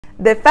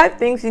The 5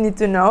 things you need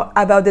to know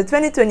about the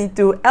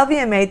 2022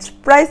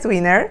 LVMH Prize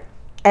winner,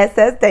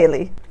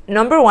 ssdaley.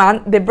 Number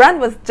 1. The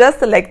brand was just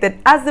selected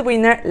as the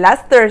winner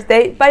last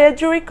Thursday by a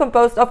jury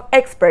composed of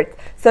experts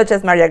such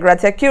as Maria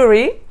Grazia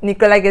Curie,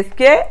 Nicolas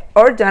Ghesquière,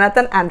 or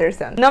Jonathan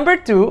Anderson. Number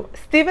 2.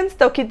 Stephen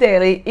Stokey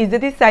Daley is the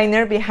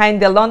designer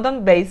behind the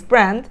London-based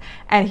brand,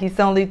 and he's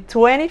only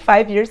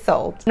 25 years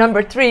old.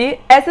 Number 3.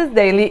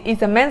 ssdaley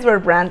is a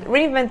menswear brand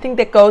reinventing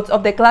the codes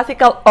of the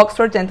classical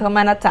Oxford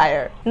gentleman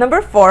attire.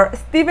 Number 4.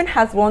 Stephen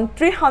has won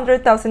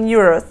 300,000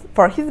 euros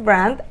for his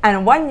brand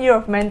and 1 year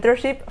of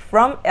mentorship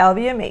from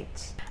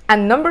LVMH.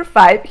 And number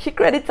 5, he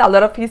credits a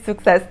lot of his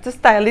success to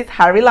stylist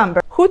Harry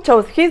Lambert, who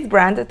chose his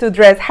brand to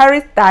dress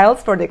Harry's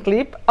styles for the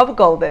clip of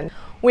Golden.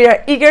 We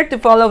are eager to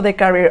follow the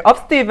career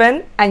of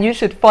Stephen, and you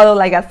should follow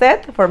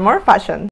Gazette for more fashion.